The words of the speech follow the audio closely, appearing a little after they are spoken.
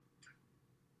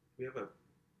we have an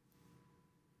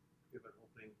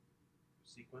opening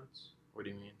sequence? What do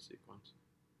you mean sequence?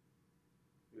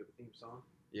 Do we have a theme song?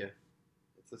 Yeah,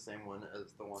 it's the same one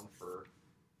as the one for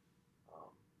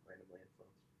Randomly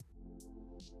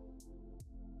Influenced.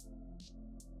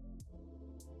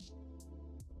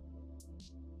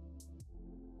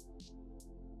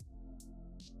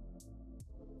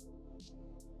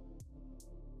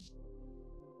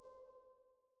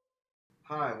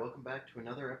 Hi, welcome back to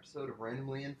another episode of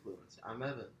Randomly Influenced. I'm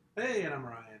Evan, Hey, and I'm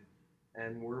Ryan.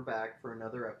 and we're back for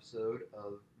another episode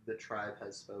of The Tribe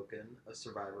Has Spoken, a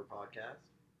Survivor podcast.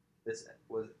 This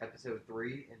was episode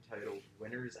 3, entitled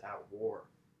Winners at War.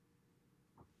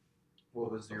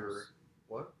 What was your...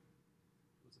 What?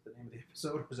 Was it the name of the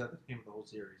episode, or was that the name of the whole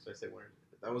series? Did I say winners?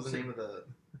 That was the name of the...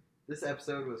 This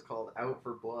episode was called Out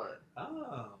for Blood.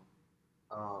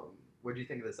 Oh. What do you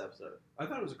think of this episode? I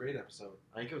thought it was a great episode.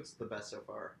 I think it was the best so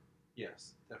far.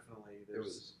 Yes, definitely. It There's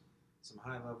was some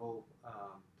high-level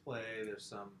play. There's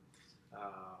some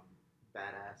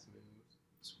badass moves.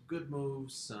 good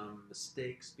moves, some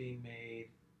mistakes being made,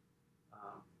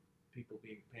 people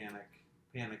being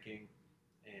panicking,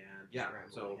 and yeah,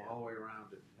 Scrambling, so yeah. all the way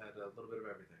around it had a little bit of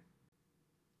everything.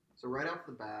 So right off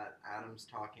the bat, Adam's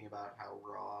talking about how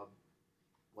Rob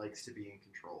likes to be in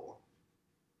control.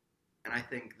 And I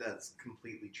think that's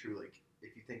completely true. Like,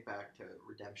 if you think back to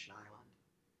Redemption Island,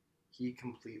 he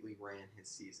completely ran his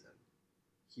season.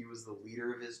 He was the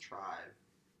leader of his tribe.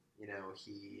 You know,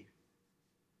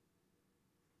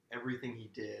 everything he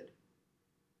did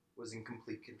was in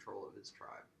complete control of his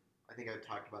tribe. I think I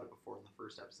talked about it before in the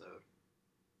first episode.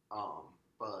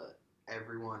 But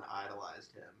everyone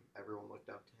idolized him. Everyone looked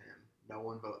up to him. No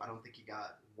one vote. I don't think he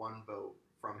got one vote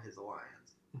from his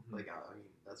alliance. Mm-hmm. Like, I mean,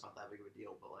 that's not that big of a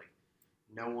deal, but like,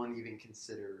 no one even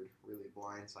considered really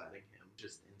blindsiding him.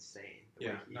 Just insane.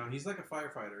 Yeah, no, he's like a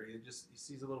firefighter. He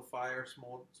sees a little fire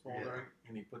smoldering,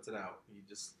 and he puts it out. He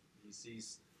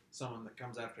sees someone that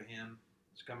comes after him.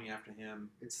 Is coming after him.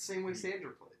 It's the same way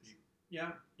Sandra plays.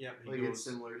 Yeah. Like, it's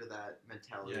similar to that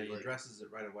mentality. Yeah, he like, addresses it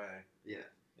right away. Yeah.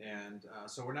 And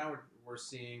so we're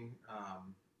seeing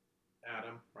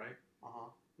Adam, right?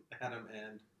 Adam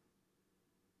and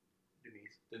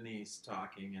Denise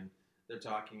talking, and they're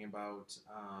talking about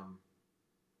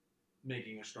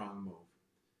making a strong move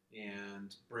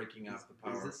and breaking up the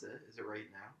power. Is this it? Is it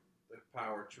right now? The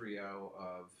power trio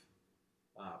of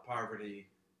Parvati,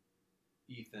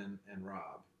 Ethan, and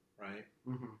Rob, right?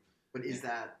 Mm-hmm. But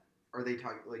are they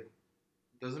talking, like,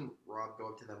 doesn't Rob go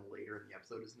up to them later in the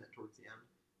episode, isn't it, towards the end,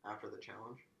 after the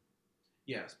challenge?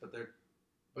 Yes, but they're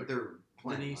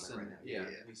planning Denise on it and right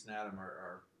now. Denise and Adam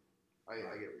are I get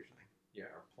what you're saying. Yeah,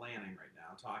 are planning right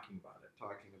now, talking about it.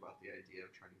 Talking about the idea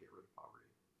of trying to get rid of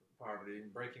Parvati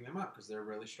and breaking them up because they're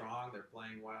really strong, they're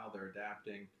playing well, they're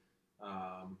adapting.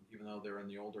 Even though they're in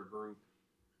the older group,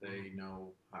 they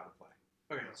know how to play.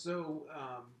 Okay, so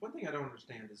one thing I don't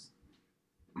understand is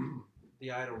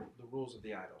the rules of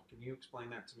the idol. Can you explain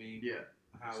that to me? Yeah.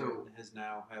 How it's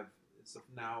now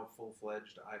a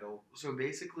full-fledged idol. So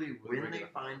basically, when they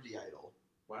find the idol,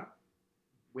 what?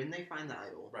 When they find the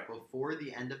idol, right, before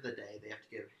the end of the day, they have to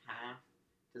give half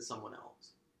to someone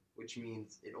else, which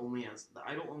means the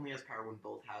idol only has power when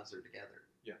both halves are together.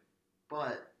 Yeah.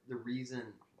 But the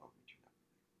reason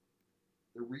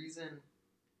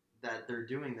that they're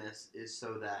doing this is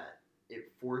so that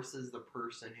it forces the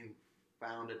person who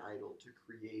found an idol to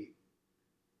create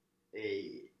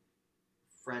a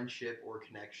friendship or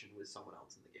connection with someone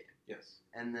else in the game. Yes.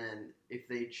 And then if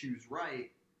they choose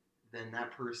right, then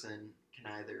that person can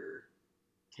either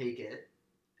take it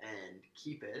and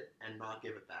keep it and not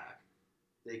give it back.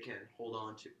 They can hold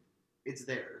on to it's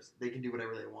theirs. They can do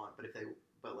whatever they want.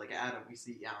 But like Adam, we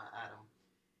see Adam,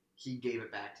 he gave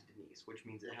it back to Denise, which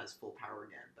means it has full power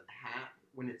again. But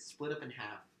when it's split up in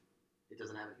half, it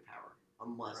doesn't have any power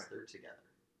unless they're together.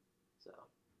 So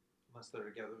unless they're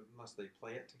together, unless they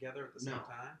play it together at the same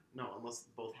time. No, unless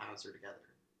both halves are together.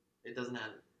 It doesn't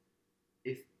have.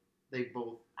 If they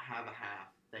both have a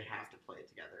half, they have to play it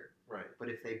together. Right.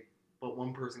 But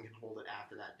one person can hold it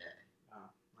after that day.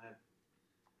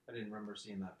 I didn't remember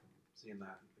seeing that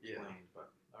explained,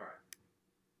 but all right.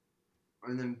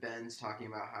 And then Ben's talking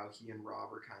about how he and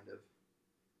Rob are kind of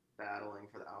battling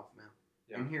for the alpha male.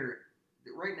 Yeah. And here,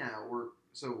 right now,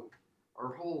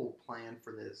 our whole plan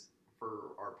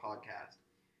for our podcast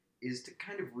is to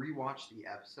kind of rewatch the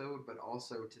episode, but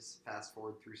also to fast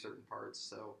forward through certain parts.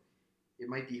 So it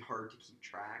might be hard to keep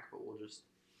track, but we'll just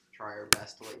try our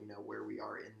best to let you know where we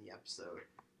are in the episode.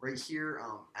 Right here,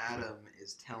 Adam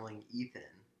is telling Ethan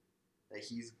that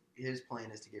his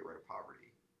plan is to get rid of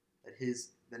Poverty. That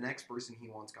the next person he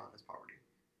wants gone is Poverty.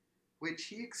 which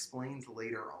he explains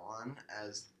later on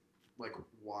as like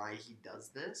why he does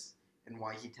this and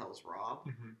why he tells Rob,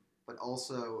 but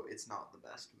also it's not the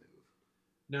best move.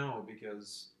 No,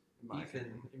 because In my Ethan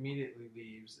opinion. immediately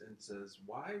leaves and says,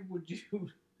 "Why would you?"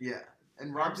 Yeah,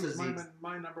 and Rob Rob is says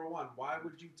my number one. Why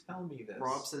would you tell me this?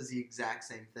 Rob says the exact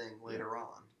same thing later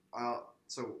on.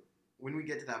 So when we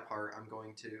get to that part, I'm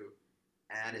going to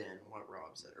add in what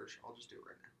Rob said, or I'll just do it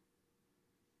right now.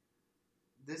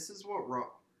 This is what Rob.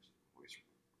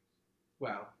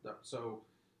 Well, so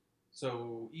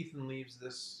Ethan leaves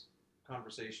this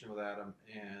conversation with Adam,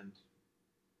 and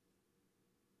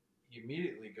he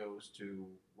immediately goes to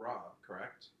Rob.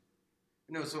 Correct?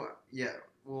 No, so yeah.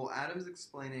 Well, Adam's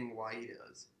explaining why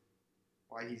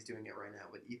he's doing it right now,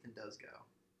 but Ethan does go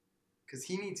because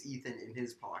he needs Ethan in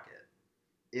his pocket.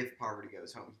 If Poverty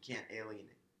goes home, he can't alienate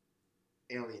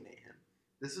him.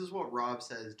 This is what Rob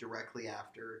says directly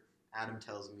after Adam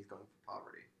tells him he's going for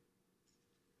Poverty.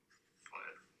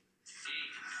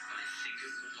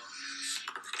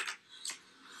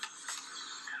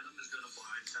 Adam is going to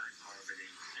blindside Poverty,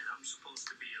 and I'm supposed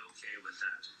to be okay with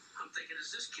that. I'm thinking,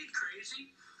 is this kid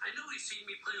crazy? I know he's seen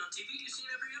me play on TV. He's seen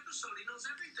every episode. He knows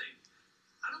everything.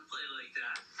 I don't play like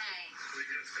that. Hey, What are you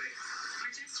going to say?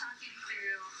 we're just talking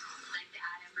through like the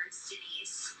Adam versus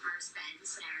Denise versus Ben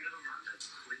scenario. Never mind that.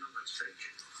 We know that's fake.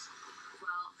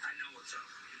 Well, I know what's up.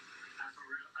 I for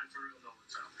real know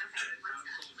what's up. Okay, And what's Tom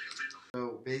up? told me a minute. So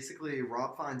basically,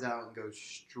 Rob finds out and goes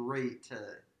straight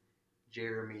to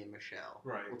Jeremy and Michelle.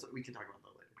 Right. We can talk about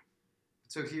that later.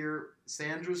 So here,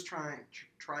 Sandra's trying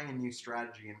a new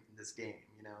strategy in this game.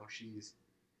 You know, she's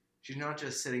not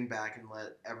just sitting back and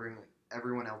let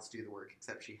everyone else do the work,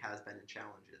 except she has been in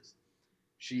challenges.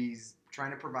 She's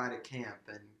trying to provide a camp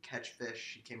and catch fish.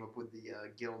 She came up with the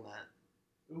gill net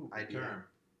Ooh, good idea. term.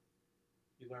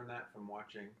 You learned that from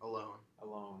watching Alone.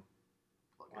 Alone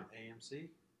Plug on it. AMC. Is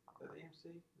that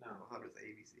AMC? I No. thought it was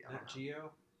ABC. I Nat don't know.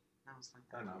 Geo? No, it's not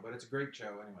I don't know, Nat but it's a great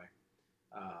show anyway.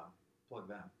 Plug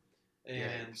them. Geo.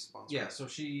 And sponsor. yeah, so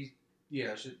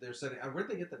they're setting. Where'd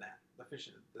they get the net? The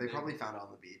fishing. They probably found it on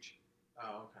the beach.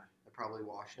 Oh, okay. They probably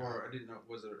washed it. Or I didn't know.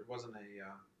 It wasn't a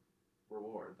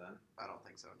reward then? I don't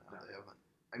think so. No, No. they haven't.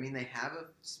 I mean, they have a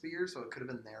spear, so it could have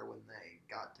been there when they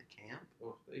got to camp.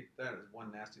 Oh, that is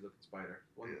one nasty looking spider.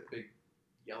 One Yeah. big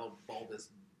yellow bulbous.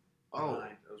 Oh.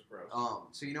 Behind. That was gross.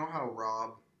 So you know how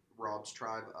Rob's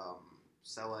tribe,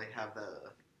 Sele have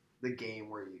the game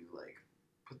where you like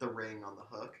put the ring on the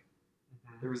hook.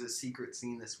 Mhm. There was a secret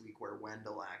scene this week where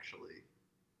Wendell actually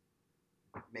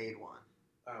made one.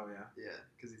 Oh yeah. Yeah,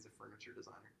 because he's a furniture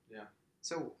designer. Yeah.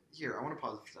 So here, I want to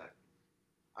pause for a sec.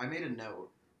 I made a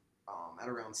note at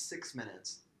around 6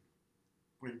 minutes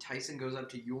when Tyson goes up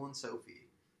to Yul and Sophie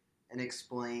and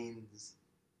explains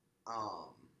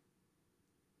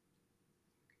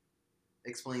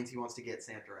he wants to get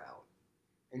Sandra out.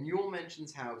 And Yul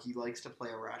mentions how he likes to play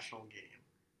a rational game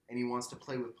and he wants to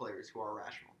play with players who are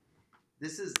rational.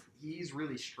 He's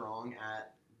really strong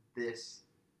at this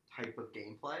type of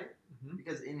gameplay Mhm.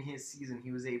 because in his season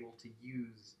he was able to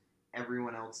use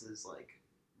everyone else's like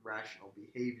rational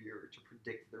behavior to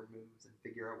predict their moves and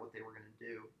figure out what they were going to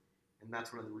do, and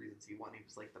that's one of the reasons he won. He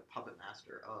was like the puppet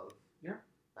master of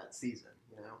that season,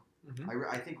 you know. Mhm.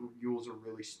 I think Yule's a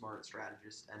really smart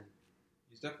strategist, and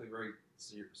He's definitely very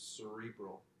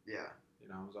cerebral. yeah, You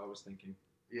know, I was always thinking.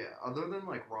 yeah. Other than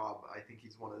like Rob, I think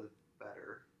he's one of the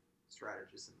better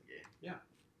strategists in the game. Yeah.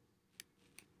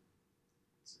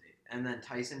 Let's see. And then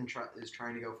Tyson is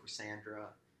trying to go for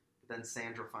Sandra, but then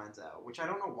Sandra finds out, which I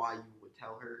don't know why you would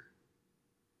tell her.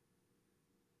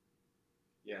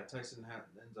 Yeah, Tyson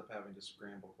ends up having to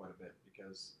scramble quite a bit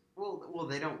because. Well,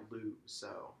 they don't lose,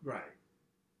 so Right.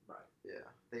 yeah,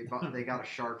 they got a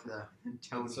shark though. And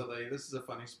Tony. And so this is a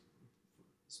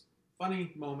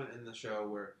funny moment in the show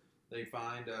where they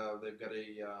find they've got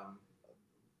a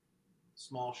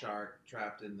small shark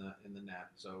trapped in the net.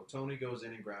 So Tony goes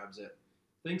in and grabs it,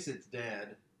 thinks it's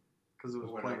dead, because it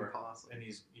was whatever. playing possum. and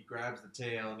he grabs the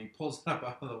tail and he pulls it up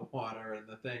out of the water, and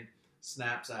the thing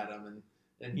snaps at him,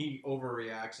 and he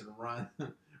overreacts and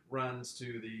runs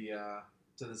to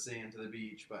the sand, to the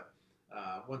beach. But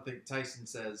one thing Tyson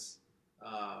says,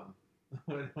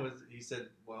 he said,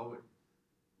 well,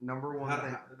 Number one How to-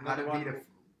 thing, how- how to number beat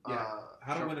one- a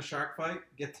how to shark. win a shark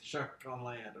fight? Get the shark on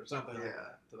land, or something like Yeah.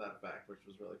 that, to that effect, which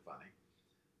was really funny.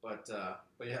 But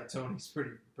yeah, Tony's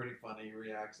pretty funny. He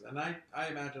reacts, and I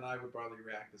imagine I would probably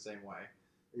react the same way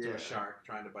to Yeah. a shark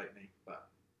trying to bite me. But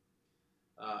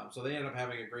so they end up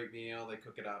having a great meal. They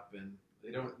cook it up, and they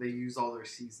don't. They use all their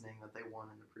seasoning that they won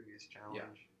in the previous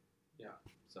challenge.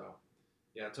 So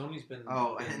yeah, Tony's been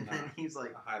Oh, been, and then he's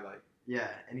like, a highlight. Yeah,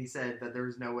 and he said that there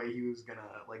was no way he was gonna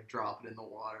like drop it in the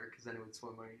water because then it would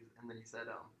swim. And then he said,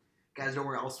 "Guys, don't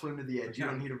worry, I'll swim to the edge. You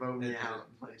don't need to vote me out."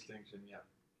 Like, Extinction, yeah.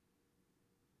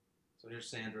 So here's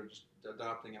Sandra just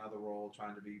adopting another role,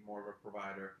 trying to be more of a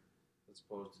provider as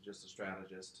opposed to just a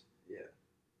strategist. yeah.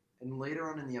 And later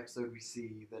on in the episode, we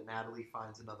see that Natalie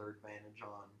finds another advantage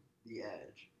on the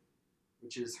edge,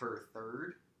 which is her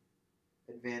third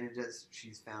advantage as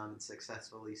she's found and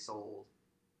successfully sold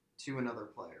to another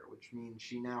player, which means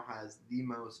she now has the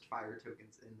most fire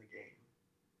tokens in the game.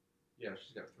 Yeah,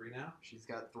 she's got 3 now. She's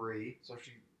got 3. So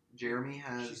Jeremy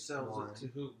has she sells 1. it to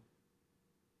who?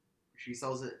 She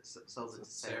sells it to Sarah.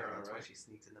 Sarah, That's why right? she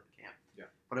sneaks into the camp. Yeah.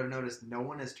 But I've noticed no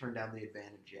one has turned down the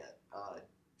advantage yet.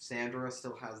 Sandra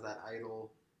still has that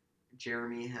idol.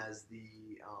 Jeremy has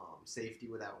the safety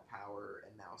without power,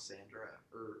 and now Sarah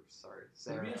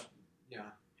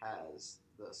Yeah, has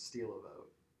the steal a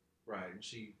vote. right. And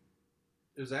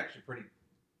it was actually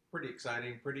pretty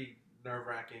exciting, pretty nerve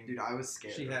wracking. Dude, I was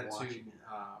scared She of had to watching it.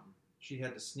 she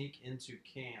had to sneak into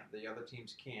camp, the other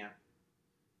team's camp,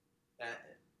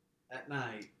 at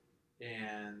night,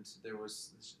 and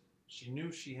she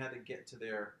knew she had to get to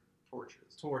their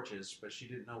torches, but she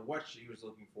didn't know what she was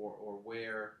looking for or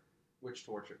which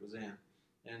torch it was in.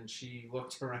 And she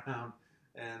looked around,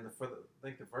 and I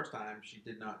think the first time she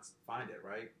did not find it,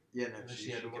 right? Yeah, no, And then she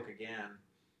had to look again,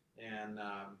 and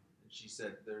she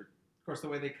said, "Of course, the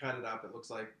way they cut it up, it looks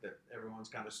like that everyone's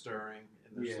kind of stirring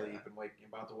in their Yeah. sleep and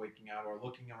about to waking up or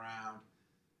looking around."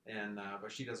 And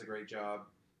but she does a great job.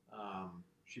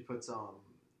 She puts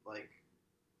like,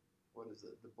 what is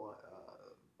it? The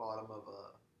bottom of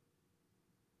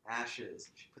ashes.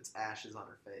 She puts ashes on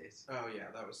her face. Oh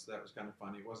yeah, that was kind of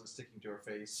funny. It wasn't sticking to her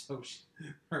face, so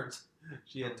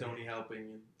she had Tony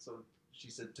helping, and so she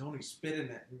said, "Tony, spit in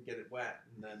it and get it wet,"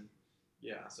 and then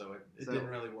yeah, so it didn't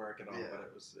really work at all, yeah. but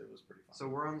it was pretty fun. So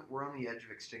we're on the edge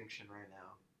of extinction right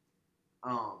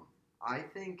now. I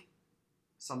think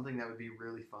something that would be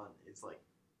really fun is like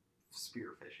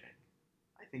spearfishing.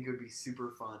 I think it would be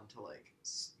super fun to like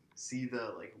see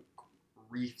the like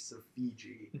reefs of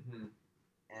Fiji Mhm.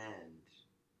 and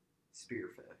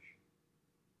spearfish.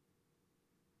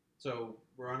 So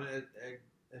we're on an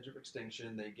edge of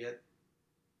extinction. They get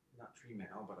not tree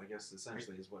mail, but I guess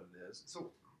essentially is what it is.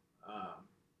 So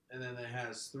And then it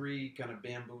has 3 kind of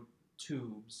bamboo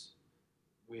tubes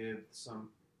with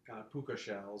some kind of puka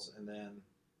shells, and then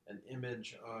an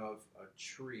image of a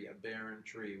tree, a barren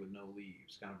tree with no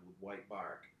leaves, kind of with white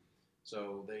bark.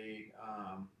 So they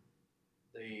have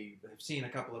seen a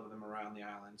couple of them around the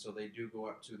island, so they do go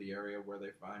up to the area where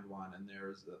they find one, and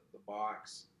there's the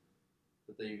box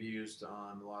that they've used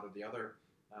on a lot of the other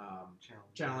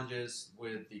challenges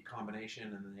with the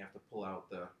combination, and then you have to pull out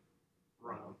the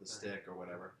stick or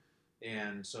whatever.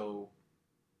 And so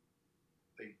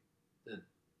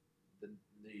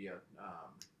the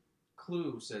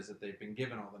clue says that they've been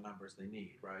given all the numbers they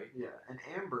need, right? Yeah, and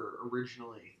Amber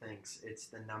originally thinks it's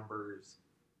the numbers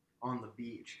on the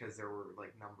beach because there were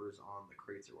like numbers on the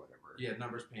crates or whatever. Yeah,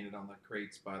 numbers painted on the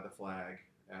crates by the flag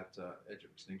at Edge of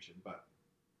Extinction. But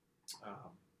so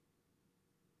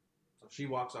she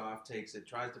walks off, takes it,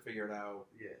 tries to figure it out,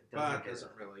 Yeah, but get doesn't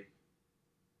it. really.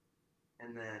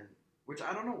 And then, which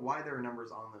I don't know why there are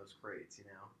numbers on those crates.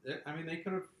 I mean, they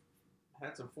could have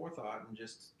had some forethought and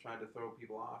just tried to throw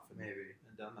people off and Maybe.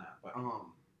 done that. But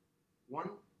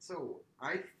So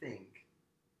I think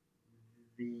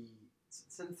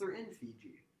since they're in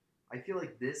Fiji, I feel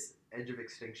like this Edge of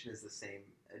Extinction is the same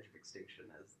Edge of Extinction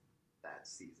as that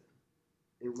season.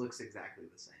 It looks exactly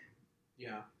the same.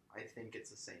 yeah, I think it's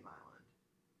the same island.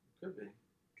 could be.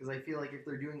 Because I feel like if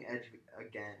they're doing Edge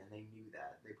again and they knew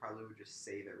that, they probably would just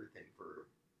save everything for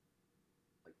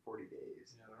like 40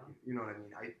 days. Yeah, I don't know. You know what I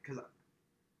mean? Because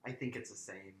I think it's the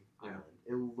same Yeah. island.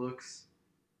 It looks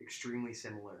extremely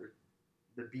similar.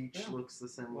 The beach Yeah. looks the A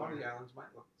lot similar. of the islands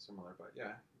might look similar, but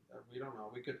yeah, we don't know.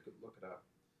 We could look it up.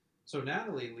 So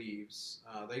Natalie leaves.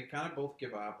 They kind of both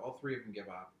give up. All 3 of them give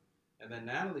up. And then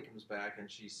Natalie comes back and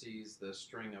she sees the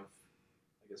string of,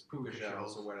 I guess, puka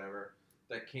shells or whatever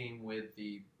that came with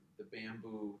the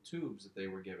bamboo tubes that they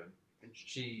were given. And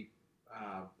She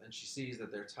sees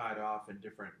that they're tied off in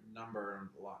different number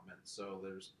allotments. So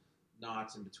there's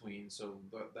knots in between. So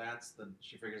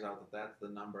she figures out that that's the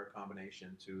number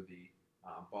combination to the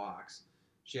box.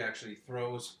 She actually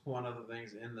throws one of the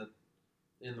things in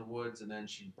the woods, and then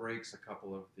she breaks a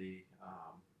couple of the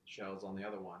shells on the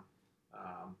other one,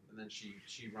 and then she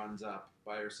runs up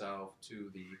by herself to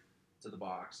the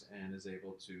box and is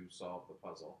able to solve the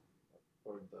puzzle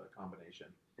or the combination.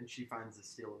 And she finds the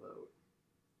steal a vote.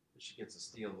 She gets a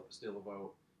steal a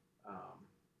vote.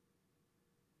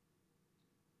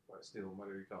 what steal? What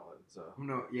do you call it? It's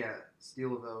No, yeah,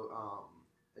 steal the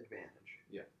advantage.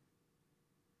 Yeah.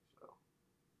 So,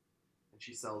 and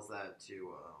she sells that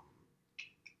to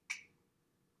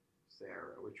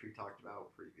Sarah, which we talked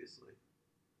about previously.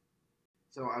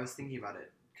 So I was thinking about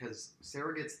it because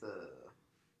Sarah gets the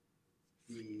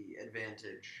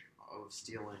advantage of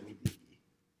stealing the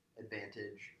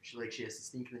advantage. She has to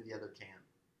sneak into the other camp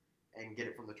and get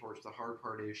it from the torch. The hard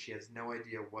part is she has no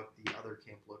idea what the other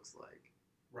camp looks like.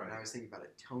 right. And I was thinking about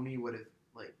it. Tony would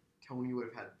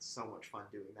have had so much fun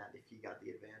doing that if he got the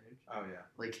advantage. Oh yeah.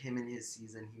 Like him in his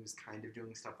season, he was kind of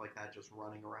doing stuff like that, just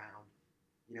running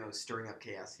around, stirring up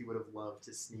chaos. He would have loved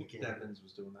to sneak in. Devins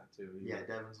was doing that too.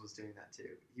 Devins was doing that too.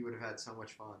 He would have had so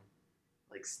much fun,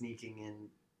 like sneaking in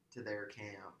to their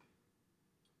camp.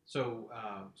 So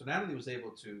Natalie was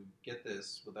able to get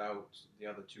this without the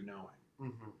other two knowing.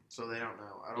 Mm-hmm. So they don't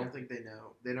know. I don't think they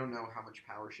know. They don't know how much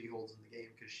power she holds in the game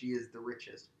because she is the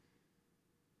richest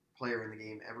player in the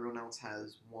game. Everyone else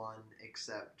has one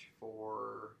except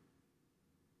for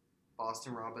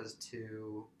Boston Rob has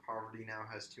 2. Poverty now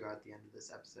has 2 at the end of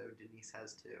this episode. Denise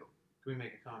has 2. Can we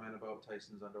make a comment about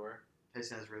Tyson's underwear?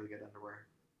 Tyson has really good underwear.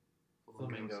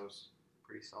 Flamingos.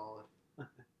 Pretty solid.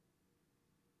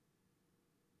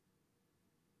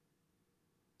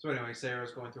 So anyway,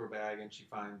 Sarah's going through her bag and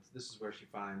this is where she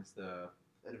finds the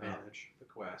Advantage. the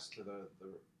quest to the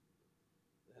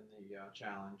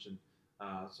challenge, and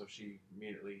so she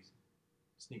immediately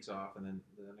sneaks off and then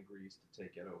agrees to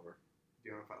take it over. Do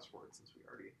you want to fast forward since we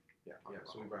already? Yeah. Okay.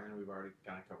 So we've already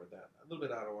kind of covered that. A little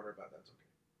bit out of order, but that's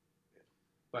okay. Yeah.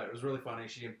 But it was really funny.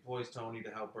 She employs Tony to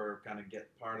help her kind of get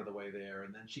part of the way there,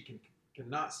 and then she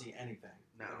cannot see anything.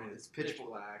 No, I mean, it's pitch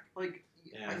black. Like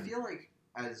I And- feel like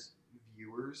as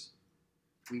viewers,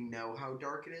 we know how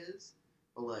dark it is,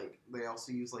 but like they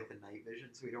also use like the night vision,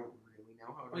 so we don't really know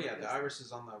how dark Oh yeah, it is. the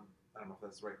irises on the, I don't know if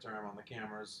that's the right term, on the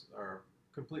cameras are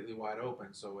completely wide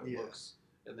open, so it looks,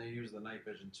 and they use the night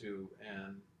vision too,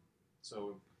 and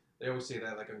so they always say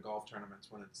that like in golf tournaments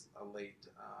when it's a late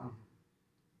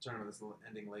tournament that's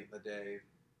ending late in the day,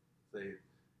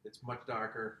 it's much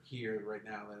darker here right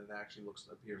now than it actually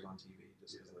appears on TV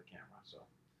just because of the camera. So,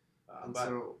 And but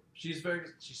so she's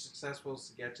successful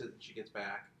to get to. She gets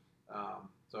back.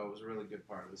 So it was a really good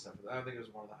part of this episode. I think it was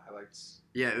one of the highlights.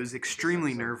 yeah, it was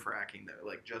extremely episode. nerve-wracking though.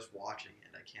 Like just watching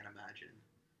it, I can't imagine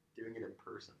doing it in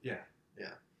person. Yeah.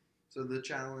 So the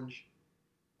challenge,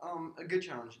 a good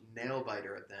challenge, nail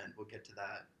biter at the end. We'll get to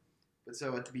that. But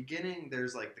so at the beginning,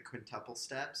 there's like the quintuple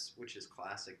steps, which is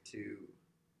classic to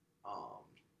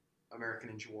American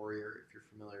Ninja Warrior, if you're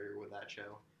familiar with that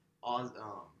show.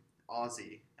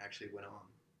 Ozzy actually went on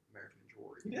American Ninja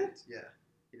Warrior. He did? Yeah.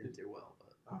 He didn't do well, but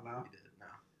Oh no. he did.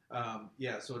 No.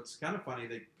 Yeah, so it's kind of funny.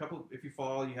 If you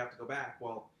fall, you have to go back.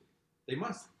 Well, they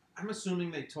must. I'm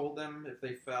assuming they told them if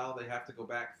they fell, they have to go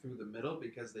back through the middle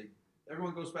because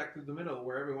everyone goes back through the middle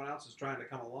where everyone else is trying to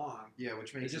come along. Yeah,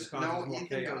 which makes just no. causes more Ethan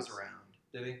chaos. goes around.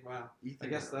 Did he? Wow. Ethan I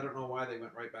guess I went don't know why they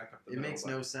went right back up the It middle. makes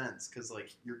but no sense because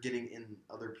like you're getting in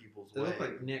other people's They way. look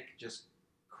like Nick just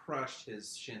crushed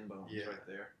his shin bones Yeah. right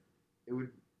there. It would.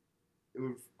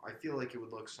 I feel like it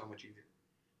would look so much easier.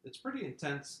 It's pretty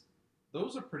intense.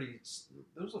 Those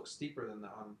look steeper than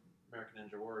on American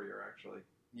Ninja Warrior actually.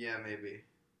 Yeah, maybe.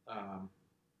 Um,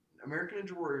 American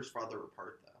Ninja Warrior is farther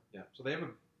apart though. Yeah, so they have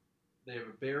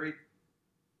a buried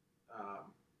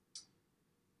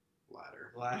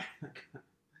Ladder.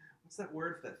 what's that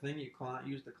word for that thing you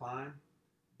use to climb?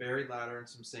 Buried ladder and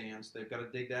some sand. So they've got to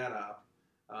dig that up.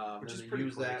 Which and is they pretty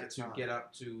use quick, that it's to not- get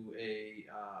up to a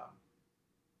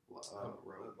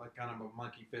Rope. like kind of a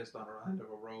monkey fist on the end of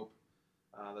a rope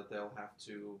that they'll have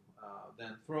to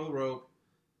then throw the rope,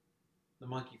 the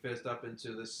monkey fist up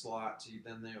into this slot.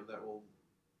 That will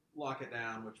lock it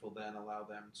down, which will then allow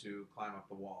them to climb up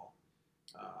the wall.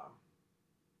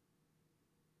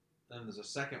 Then there's a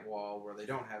second wall where they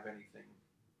don't have anything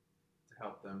to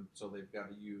help them, so they've got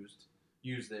to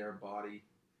use their bodies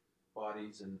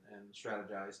and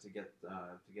strategize to get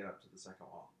up to the second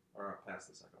wall or up past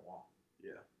the second wall.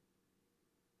 Yeah.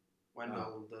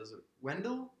 Wendell does it.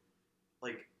 Wendell,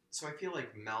 so I feel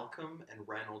like Malcolm and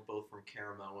Reynolds, both from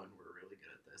Caramoan, were really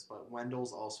good at this, but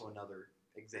Wendell's also another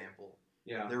example.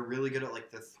 Yeah. They're really good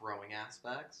at the throwing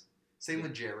aspects. Same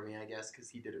with Jeremy, I guess, because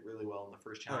he did it really well in the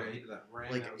first Oh, challenge. yeah, he did that ring.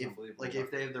 Like That was if unbelievable.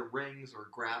 if they have the rings or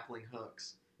grappling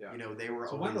hooks, Yeah. they were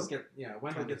So always Wendell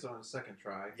kinda- gets on his second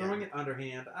try. Yeah. Throwing it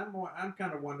underhand, I'm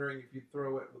kind of wondering if you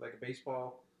throw it with like a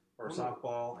baseball or a Ooh.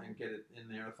 softball and get it in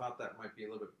there. I thought that might be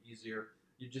a little bit easier.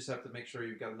 You just have to make sure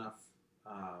you've got enough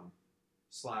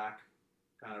slack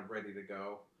kind of ready to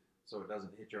go so it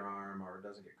doesn't hit your arm or it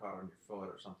doesn't get caught on your foot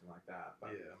or something like that.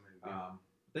 But yeah, maybe.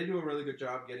 They do a really good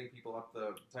job getting people up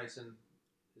the. Tyson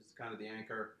is kind of the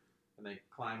anchor, and they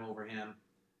climb over him,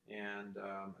 and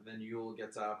then Yule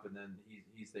gets up, and then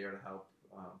he's there to help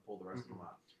pull the rest of them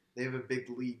up. They have a big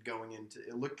lead going into.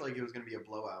 It looked like it was going to be a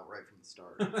blowout right from the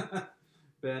start.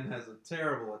 Ben has a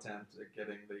terrible attempt at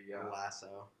getting the The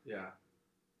lasso. yeah.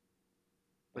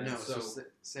 But And no, so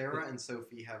Sarah and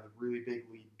Sophie have a really big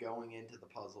lead going into the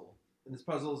puzzle. and this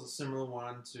puzzle is a similar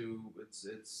one to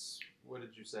it's what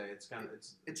did you say? It's kind of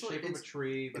it's the shape of a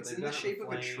tree, but It's they've in the done it shape with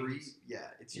of a flames. tree. Yeah,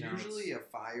 it's You know, usually a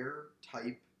fire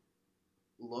type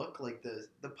look. Like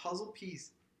the puzzle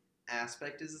piece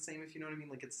aspect is the same, if you know what I mean.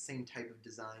 Like it's the same type of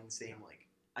design, same like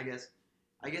I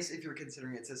guess if you're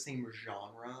considering it's the same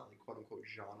genre, like quote unquote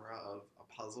genre of a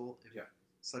puzzle, if Yeah.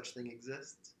 such thing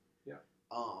exists. Yeah.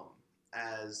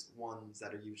 As ones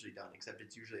that are usually done, except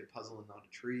it's usually a puzzle and not a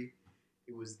tree.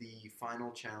 It was the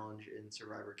final challenge in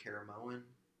Survivor Karamoan.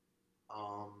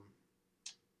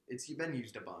 It's been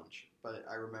used a bunch, but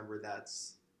I remember that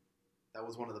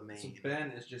was one of the main. So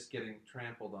Ben is just getting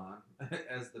trampled on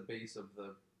as the base of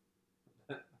the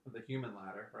human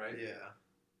ladder, right? Yeah.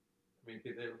 I mean,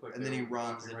 they look like And they then he were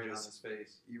runs walking and right on just- his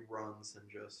face. He runs and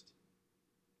just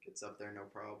gets up there, no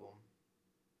problem.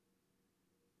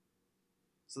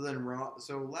 So then,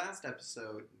 last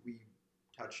episode we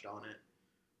touched on it.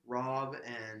 Rob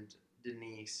and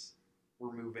Denise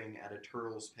were moving at a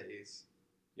turtle's pace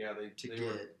Yeah,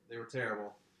 they were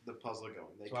terrible. the puzzle going.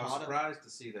 They So I was caught him. surprised to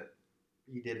see that.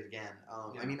 He did it again.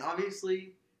 Yeah. I mean,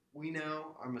 obviously, we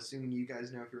know. I'm assuming you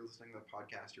guys know if you're listening to the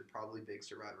podcast, you're probably a big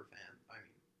Survivor fan. I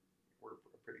mean, we're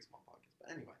a pretty small podcast,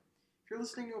 but anyway, if you're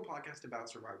listening to a podcast about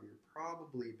Survivor, you're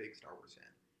probably a big Star Wars fan.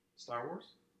 Star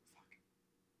Wars?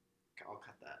 Fuck, I'll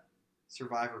cut that.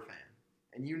 Survivor fan,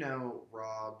 and you know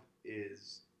Rob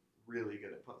is really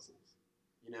good at puzzles.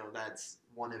 You know that's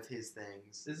one of his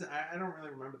things. I don't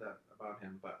really remember that about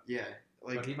him, but Yeah,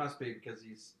 like but he must be because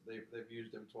they've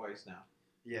used him twice now.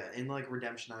 yeah, in like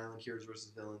Redemption Island, Heroes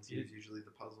vs. Villains, he He- was usually the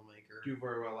puzzle maker. Do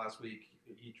very well last week.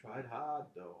 He tried hard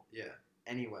though. Yeah.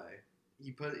 Anyway,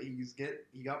 he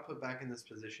got put back in this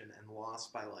position and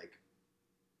lost by like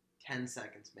 10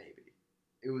 seconds maybe.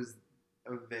 It was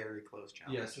a very close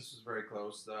challenge. Yes, this was very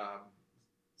close.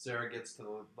 Sarah gets to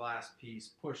the last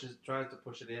piece, tries to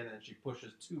push it in, and she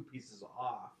pushes two pieces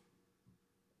off,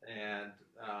 and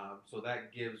so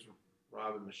that gives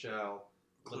Rob and Michelle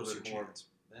a little Closer bit more. chance.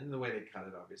 And the way they cut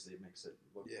it, obviously, it makes it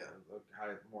look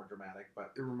more dramatic.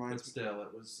 But It reminds me. still,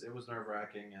 it was nerve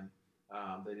wracking,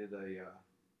 and they did it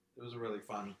was a really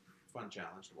fun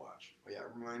challenge to watch. Yeah, it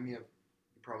reminded me of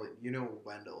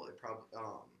Wendell. It probably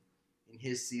in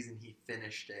his season he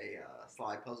finished a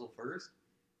slide puzzle first,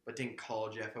 but didn't call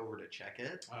Jeff over to check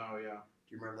it. Oh yeah.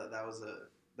 Do you remember that?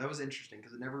 That was interesting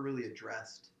because it never really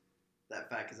addressed that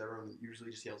fact because everyone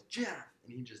usually just yells Jeff,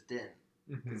 and he just didn't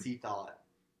because he thought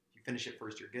if you finish it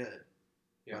first you're good.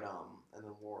 Yeah. But and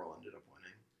then Laurel ended up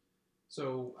winning.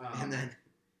 So And then,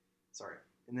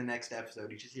 in the next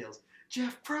episode, he just yells,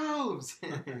 Jeff Probst!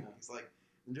 He's like,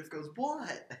 and Jeff goes,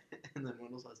 what? And then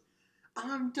Wendell says,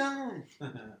 I'm done.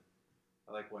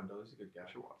 I like Wendell. He's a good guy.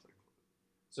 I should watch that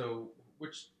So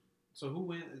who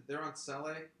wins? They're on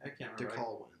Cele? I can't clip. remember.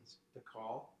 DeCall wins.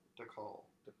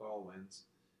 DeCall wins.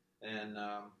 And,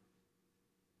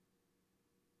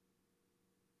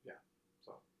 yeah.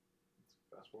 So, let's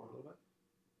fast forward a little bit.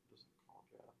 Doesn't call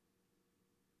Jeff.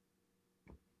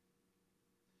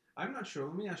 I'm not sure.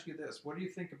 Let me ask you this. What do you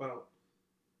think about,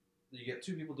 you get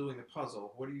two people doing the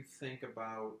puzzle. What do you think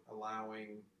about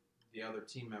allowing the other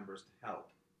team members to help?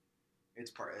 It's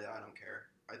part. I don't care.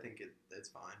 I think it's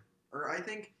fine. Or I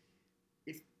think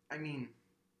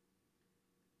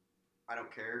I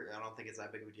don't care. I don't think it's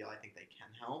that big of a deal. I think they can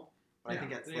help. But I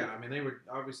think that's I mean, they were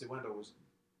obviously Wendell was.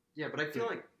 Yeah, but I feel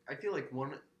like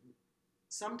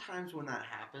sometimes when that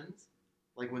happens,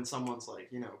 like when someone's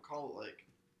like,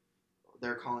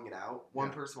 they're calling it out, one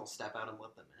Yeah. person will step out and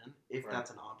let them in. If Right.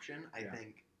 that's an option, I Yeah.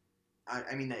 think.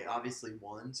 I mean, they obviously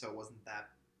won, so it wasn't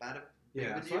that bad of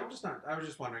Yeah, a so deal. I was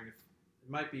just wondering if it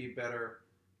might be better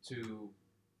to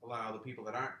allow the people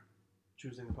that aren't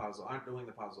choosing the puzzle, aren't doing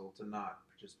the puzzle, to not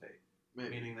participate.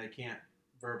 Maybe. Meaning they can't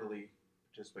verbally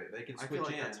participate. They can I switch feel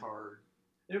like in. that's hard.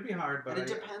 It would be hard, but And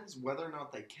it depends whether or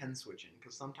not they can switch in,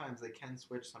 because sometimes they can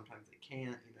switch, sometimes they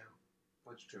can't,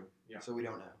 That's true. Yeah. So we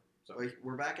don't know. So- Like,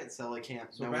 we're back at Cele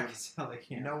Camp. So no back one's, at Sally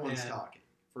Camp. no one's and talking.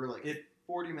 For like It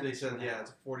 40 They minutes. said, to an yeah, hour.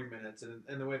 it's 40 minutes, and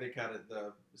the way they cut it,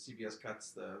 the CBS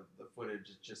cuts the footage.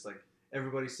 It's just like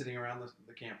everybody sitting around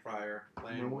the campfire,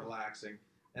 playing, No one- relaxing,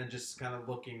 and just kind of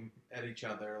looking at each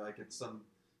other like it's some,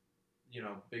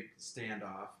 big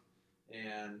standoff.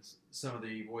 And some of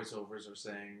the voiceovers are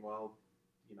saying, well,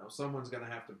 someone's going to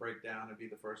have to break down and be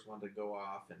the first one to go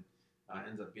off, and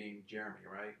ends up being Jeremy,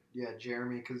 right? Yeah,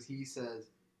 Jeremy, because he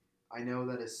says, I know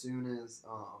that as soon as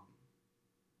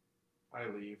I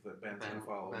leave, that Ben's going to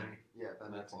follow me. Yeah, Ben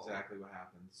And will that's follow. exactly what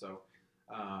happened. So,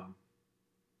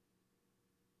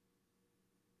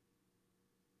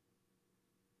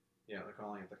 yeah, they're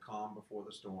calling it the calm before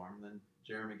the storm. Then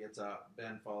Jeremy gets up,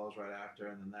 Ben follows right after,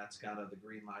 and then that's kind of the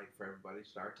green light for everybody to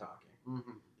start talking.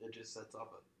 Mm-hmm. It just sets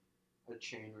up a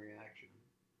chain reaction.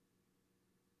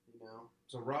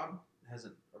 So Rob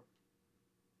hasn't,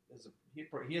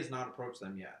 he has not approached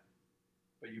them yet.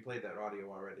 But you played that audio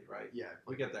already, right? Yeah.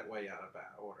 We get that way out of bad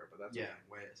order, but that's Yeah, okay.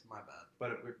 wait, it's my bad.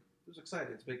 But it was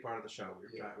exciting. It's a big part of the show.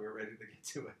 We were ready to get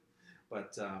to it.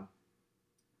 But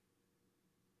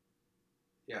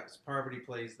yes, Parvati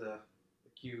plays the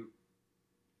cute,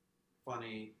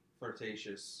 funny,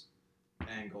 flirtatious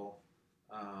angle.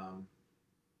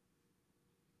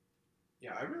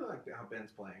 Yeah, I really like how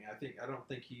Ben's playing. I don't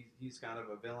think he's kind of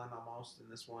a villain almost in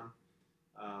this one.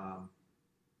 I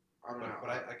don't know.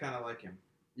 But I kind of like him.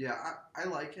 Yeah, I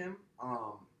like him.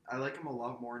 I like him a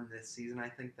lot more in this season, I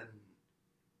think, than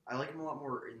I like him a lot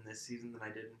more in this season than I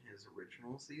did in his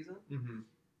original season. Mm-hmm.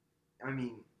 I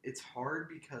mean, it's hard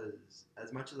because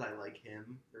as much as I like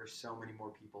him, there's so many more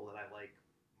people that I like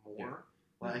more.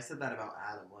 Yeah. Like I said that about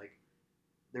Adam. Like,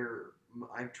 Yeah,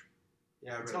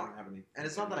 I It's really not- don't have any. and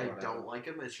it's not that I about don't Adam. like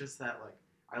him. It's just that like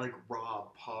I like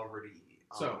Rob, Poverty,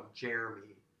 So-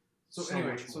 Jeremy. So so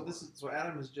anyway, much so more.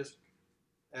 Adam has just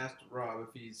asked Rob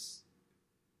if he's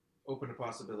open to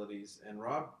possibilities, and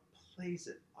Rob plays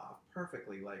it off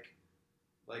perfectly. Like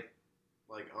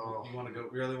Oh, you want to go?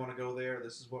 Really want to go there?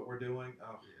 This is what we're doing.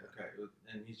 Oh, Yeah. okay.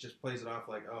 And he just plays it off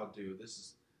like, oh, dude,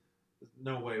 there's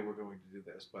no way we're going to do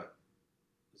this. But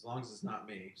as long as it's not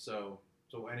me. So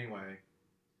anyway,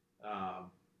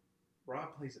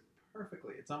 Rob plays it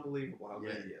perfectly. It's unbelievable how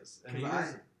good Yeah. he is. And 'Cause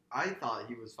he is. I thought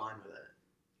he was fine with it.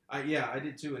 I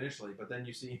did too initially, but then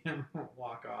you see him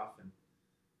walk off, and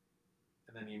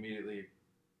then he immediately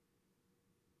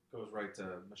goes right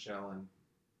to Michelle and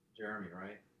Jeremy,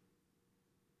 right?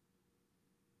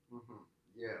 Mm-hmm.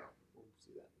 Yeah, we'll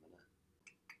see that in a minute.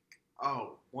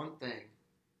 Oh, one thing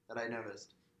that I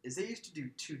noticed is they used to do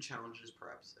 2 challenges per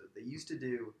episode. They used to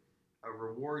do a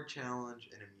reward challenge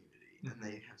and immunity, and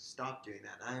they have stopped doing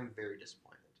that. And I am very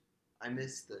disappointed. I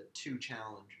miss the 2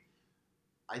 challenge.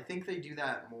 I think they do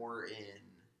that more in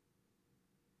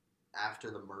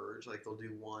after the merge. Like they'll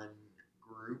do one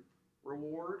group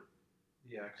reward.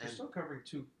 Yeah, because they're And- still covering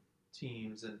 2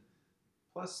 teams, and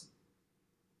plus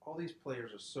all these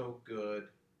players are so good,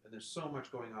 and there's so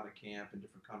much going on at camp and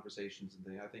different conversations and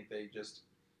things. I think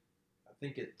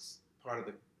it's part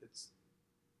of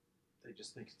they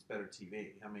just think it's better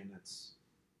TV. I mean,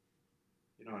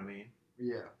 you know what I mean?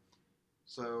 Yeah.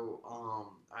 So,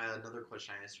 I had another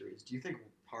question I asked you is, do you think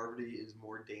Parvati is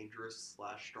more dangerous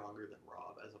 / stronger than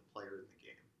Rob as a player in the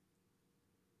game?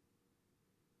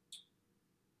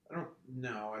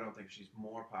 I don't think she's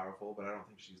more powerful, but I don't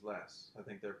think she's less. I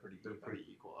think they're pretty They're even. pretty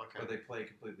equal. Okay. But they play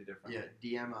completely different. Yeah,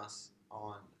 DM us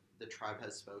on The Tribe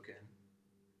Has Spoken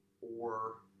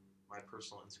or my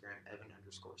personal Instagram,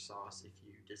 Evan_sauce, if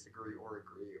you disagree or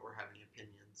agree or have any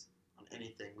opinions on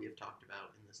anything we have talked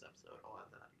about in this episode. I'll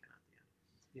add that again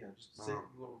at the end. Yeah, just say it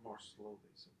a little more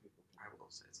slowly so people can. I will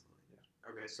say it slowly.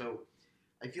 Yeah. Okay, so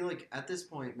I feel like at this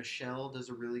point, Michelle does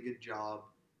a really good job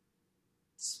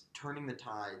turning the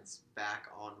tides back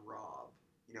on Rob,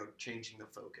 changing the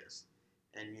focus.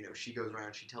 And, she goes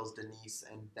around, she tells Denise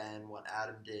and Ben what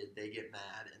Adam did, they get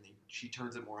mad, and she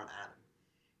turns it more on Adam.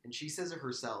 And she says it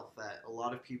herself that a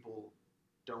lot of people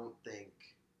don't think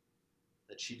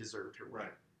that she deserved her win.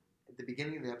 Right. At the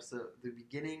beginning of the episode,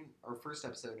 our first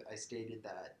episode, I stated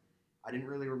that I didn't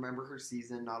really remember her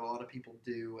season. Not a lot of people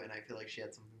do, and I feel like she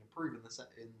had something to prove in this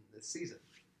season.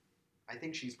 I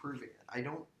think she's proving it.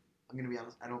 I'm going to be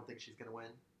honest. I don't think she's going to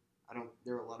win.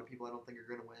 There are a lot of people I don't think are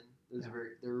going to win.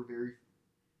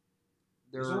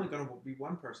 There's only going to be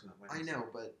one person that wins. I know,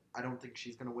 but I don't think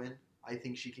she's going to win. I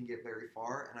think she can get very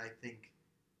far, and I think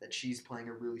that she's playing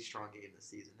a really strong game this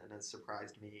season, and has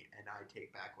surprised me, and I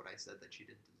take back what I said that she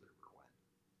didn't deserve her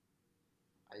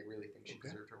win. I really think she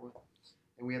deserved her win.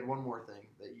 And we had one more thing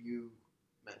that you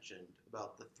mentioned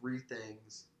about the 3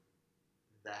 things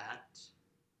that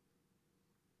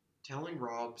telling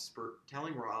Rob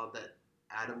that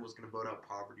Adam was going to vote out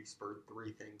Poverty spurred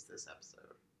 3 things this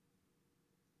episode.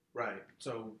 Right.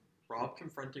 So Rob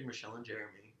confronting Michelle and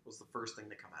Jeremy was the first thing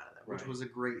to come out of that, which Right. was a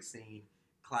great scene.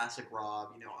 Classic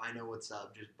Rob, I know what's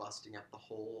up, just busting up the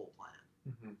whole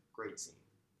plan. Great scene.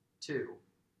 2,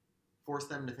 force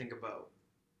them to think about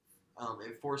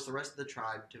it forced the rest of the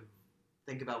tribe to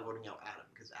think about voting out Adam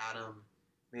because Adam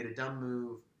made a dumb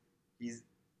move. He's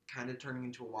kind of turning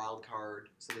into a wild card,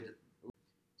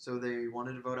 so they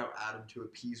wanted to vote out Adam to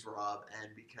appease Rob,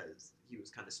 and because he was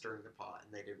kind of stirring the pot,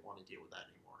 and they didn't want to deal with that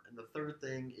anymore. And the third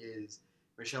thing is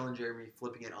Michelle and Jeremy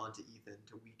flipping it onto Ethan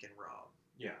to weaken Rob.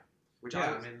 Yeah. Which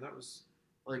I mean, that was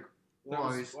like, that well,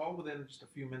 was all within just a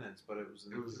few minutes, but it was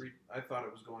three. I thought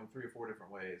it was going 3 or 4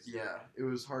 different ways. yeah, it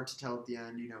was hard to tell at the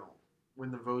end.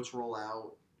 When the votes roll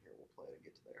out. Here, we'll play it and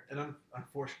get to there. And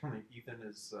unfortunately, Ethan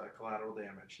is collateral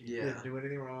damage. He Yeah. didn't do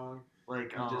anything wrong.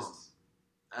 Like, He just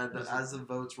as the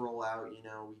votes roll out,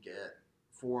 we get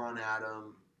 4 on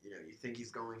Adam. You think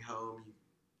he's going home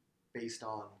based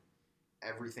on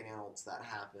everything else that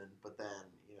happened, but then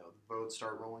the votes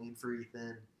start rolling in for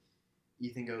Ethan.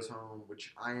 Ethan goes home,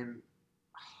 which I'm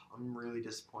really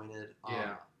disappointed.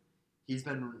 Yeah. He's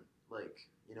been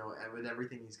with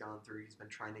everything he's gone through, he's been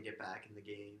trying to get back in the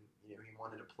game. He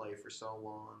wanted to play for so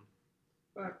long.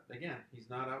 But again, he's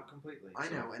not out completely. I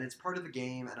know, and it's part of the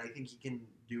game, and I think he can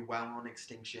do well on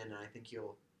Extinction, and I think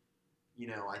he'll,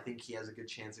 I think he has a good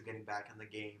chance of getting back in the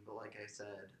game. But like I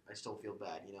said, I still feel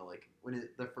bad.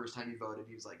 The first time he voted,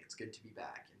 he was like, "It's good to be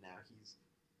back," and now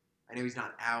I know he's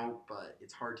not out, but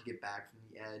it's hard to get back from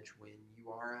the edge when you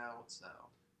are out. So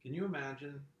can you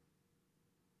imagine?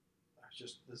 I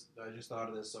just thought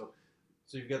of this. So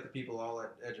you've got the people all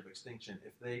at edge of extinction.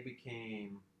 If they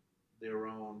became their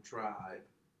own tribe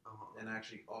and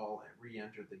actually all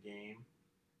re-entered the game,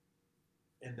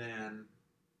 and then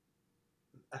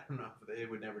I don't know if they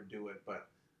would never do it, but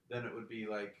then it would be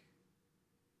like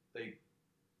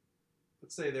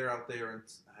let's say they're out there and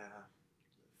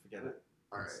forget it.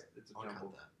 All right, it's a I'll cut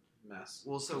jumbled that. mess.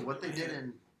 Well, so what they did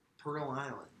in Pearl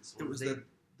Islands, It was the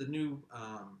new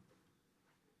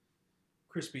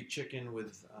crispy chicken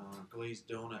with glazed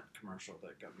donut commercial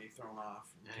that got me thrown off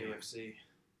from Anyway. KFC.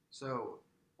 So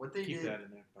what they Keep did. that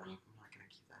in there, I'm Barney. not gonna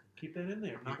keep that in there. Keep that in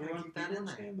there. I'm not People gonna keep that people in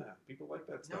there. understand that. People like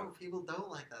that stuff. No, people don't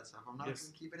like that stuff. I'm not Yes.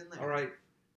 gonna keep it in there. All right.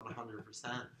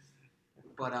 100%.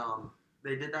 But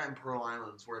they did that in Pearl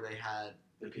Islands where they had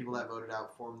the people that voted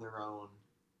out form their own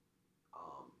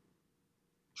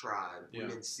tribe. Yeah. We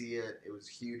didn't see it. It was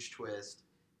a huge twist.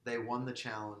 They won the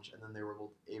challenge, and then they were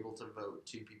able to vote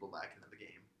 2 people back into the game.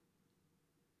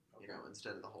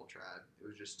 Instead of the whole tribe, it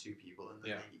was just 2 people, and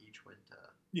then they each went to.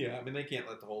 Yeah, I mean they can't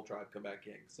let the whole tribe come back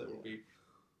in because that would be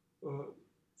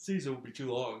season would be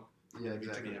too long. Yeah, Maybe too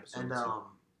exactly. many episodes, And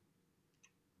so-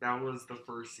 that was the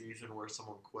first season where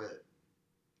someone quit,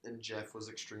 and Jeff was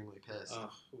extremely pissed.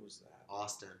 Who was that?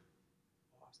 Austin.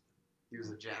 Austin. He was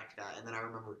a jacked guy. And then I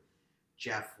remember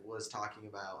Jeff was talking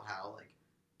about how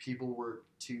people work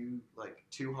too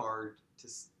hard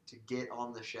to get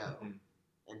on the show Mhm.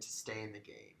 and to stay in the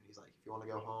game. And he's like, if you want to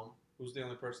go home, Who's the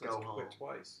only person Go that's quit home.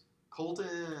 twice?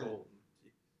 Colton Colton.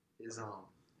 is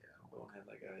Bonehead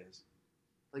that guy is.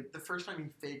 the first time he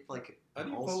faked How do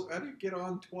you also- vote? How do you get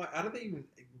on twice? How did they even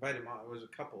invite him on? It was a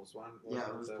couples one. Yeah,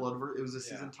 it was the- It was a yeah.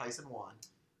 season Tyson won.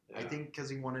 I yeah. think because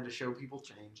he wanted to show people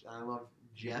change. And I love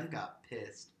Jeff Mhm. got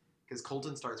pissed because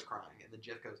Colton starts crying, and then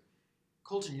Jeff goes,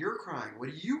 "Colton, you're crying. What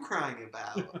are you crying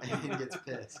about?" And he gets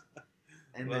pissed.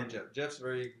 And Love then Jeff. Jeff's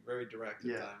very, very direct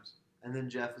Yeah. at times. And then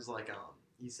Jeff is like,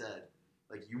 he said,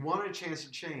 you want a chance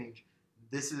to change.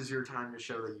 This is your time to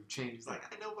show that you've changed. He's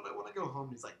like, I know, but I want to go home.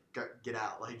 He's like, get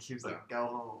out. He was like, go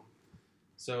home.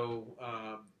 So,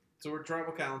 so we're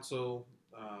tribal council.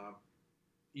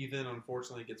 Ethan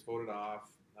unfortunately gets voted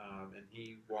off, and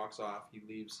he walks off. He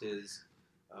leaves his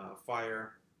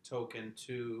fire token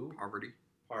to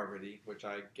Parvati, which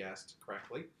I guessed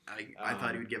correctly. I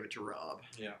thought he would give it to Rob.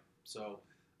 Yeah. So,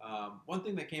 one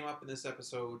thing that came up in this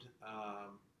episode,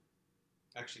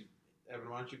 actually, Evan,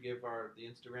 why don't you give the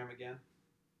Instagram again?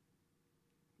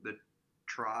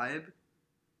 Tribe,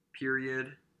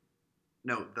 period.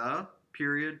 No,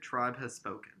 tribe has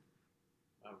spoken.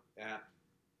 Oh, at.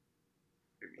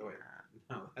 Oh, wait.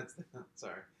 No, that's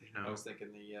sorry. I was thinking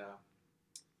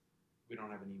we don't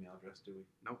have an email address, do we?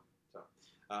 Nope. So,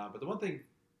 but the one thing,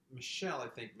 Michelle, I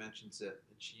think, mentions it,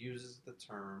 and she uses the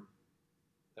term.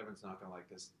 Evan's not going to like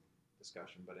this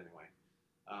discussion, but anyway,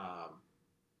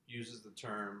 uses the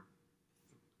term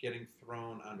getting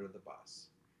thrown under the bus.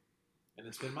 And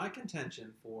it's been my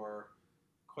contention for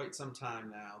quite some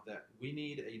time now that we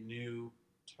need a new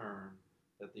term,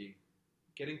 that the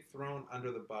getting thrown under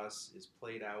the bus is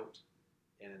played out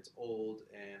and it's old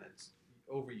and it's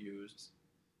overused,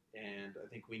 and I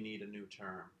think we need a new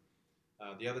term.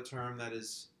 The other term that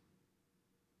is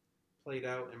played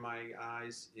out in my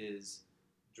eyes is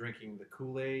drinking the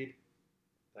Kool-Aid.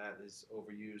 That is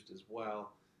overused as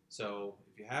well. So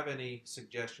if you have any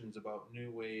suggestions about new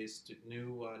ways to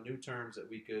new terms that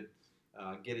we could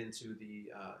get into the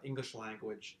English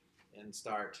language and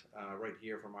start right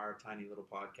here from our tiny little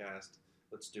podcast,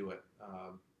 let's do it.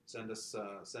 Send us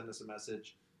a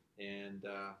message, and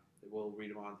we'll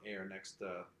read them on air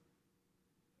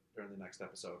during the next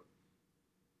episode.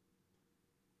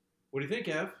 What do you think,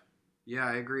 Ev? Yeah,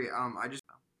 I agree. All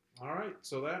right,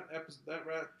 so that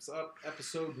wraps up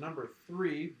episode number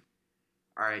 3.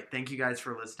 All right, thank you guys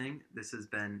for listening. This has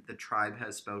been The Tribe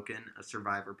Has Spoken, a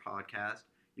Survivor podcast.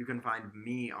 You can find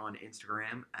me on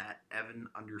Instagram at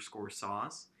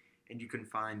Evan_sauce, and you can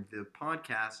find the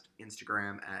podcast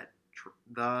Instagram at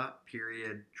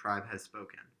 _Tribe Has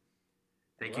Spoken.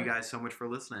 Thank you guys so much for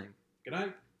listening. Good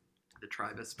night. The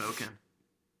Tribe Has Spoken.